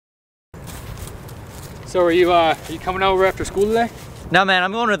So are you coming over after school today? No, man,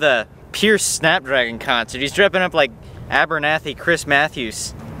 I'm going to the Pierce Snapdragon concert. He's dressing up like Abernathy Chris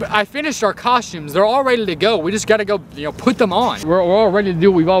Matthews. But I finished our costumes. They're all ready to go. We just gotta go, you know, put them on. We're all ready to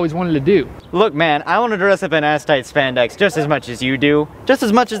do what we've always wanted to do. Look, man, I want to dress up in ass-tight spandex just as much as you do. Just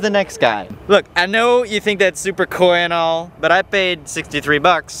as much as the next guy. Look, I know you think that's super coy and all, but I paid 63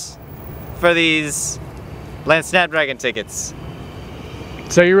 bucks for these Lance Snapdragon tickets.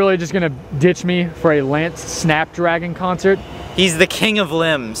 So you're really just gonna ditch me for a Lance Snapdragon concert? He's the king of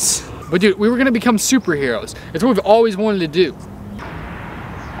limbs. But dude, we were gonna become superheroes. It's what we've always wanted to do.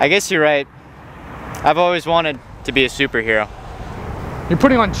 I guess you're right. I've always wanted to be a superhero. You're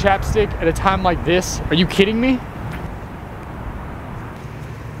putting on chapstick at a time like this? Are you kidding me?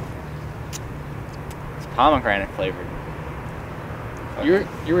 It's pomegranate flavored. You're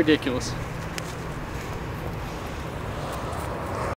ridiculous.